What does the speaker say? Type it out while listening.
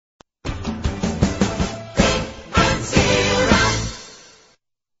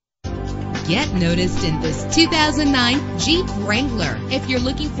Get noticed in this 2009 Jeep Wrangler. If you're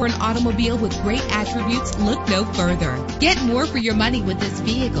looking for an automobile with great attributes, look no further. Get more for your money with this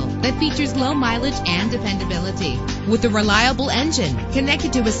vehicle that features low mileage and dependability. With a reliable engine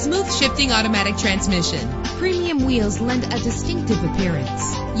connected to a smooth shifting automatic transmission, premium wheels lend a distinctive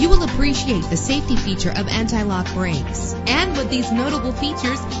appearance. You will appreciate the safety feature of anti-lock brakes. And with these notable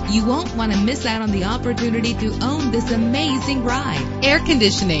features, you won't want to miss out on the opportunity to own this amazing ride. Air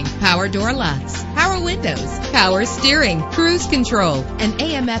conditioning, power door locks, power windows, power steering, cruise control, an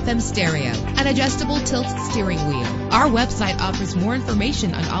AM/FM stereo, an adjustable tilt steering wheel. Our website offers more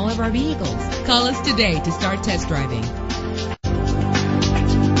information on all of our vehicles. Call us today to start test driving.